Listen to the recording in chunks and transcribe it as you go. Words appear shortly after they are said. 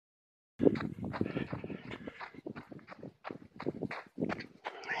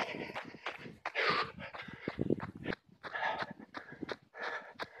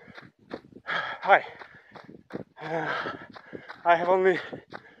Hi. I have only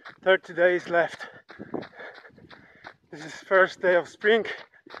 30 days left. This is first day of spring,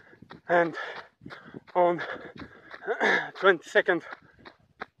 and on 22nd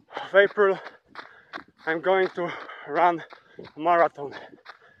of April I'm going to run a marathon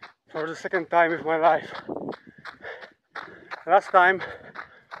for the second time in my life. Last time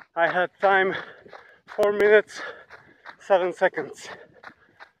I had time 4 minutes 7 seconds.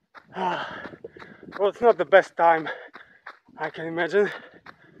 Well, it's not the best time I can imagine,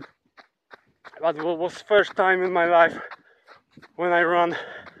 but it was first time in my life when I run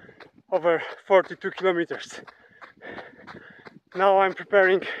over 42 kilometers. Now I'm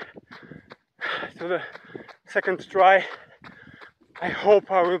preparing to the second try. I hope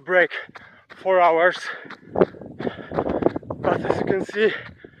I will break 4 hours, but as you can see,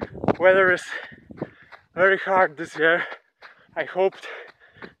 weather is very hard this year. I hoped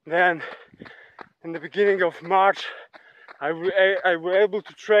then in the beginning of March I will able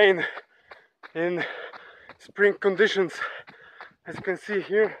to train in spring conditions. As you can see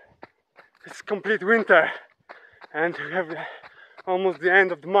here, it's complete winter and we have almost the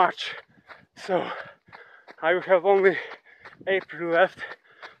end of March, so I will have only April left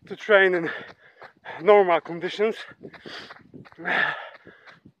to train in normal conditions.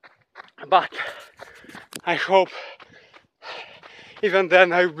 But I hope even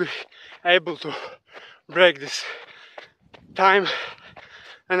then I will be able to break this time,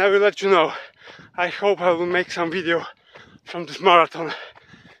 and I will let you know. I hope I will make some video from this marathon.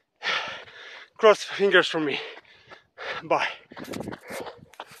 Cross fingers for me. Bye.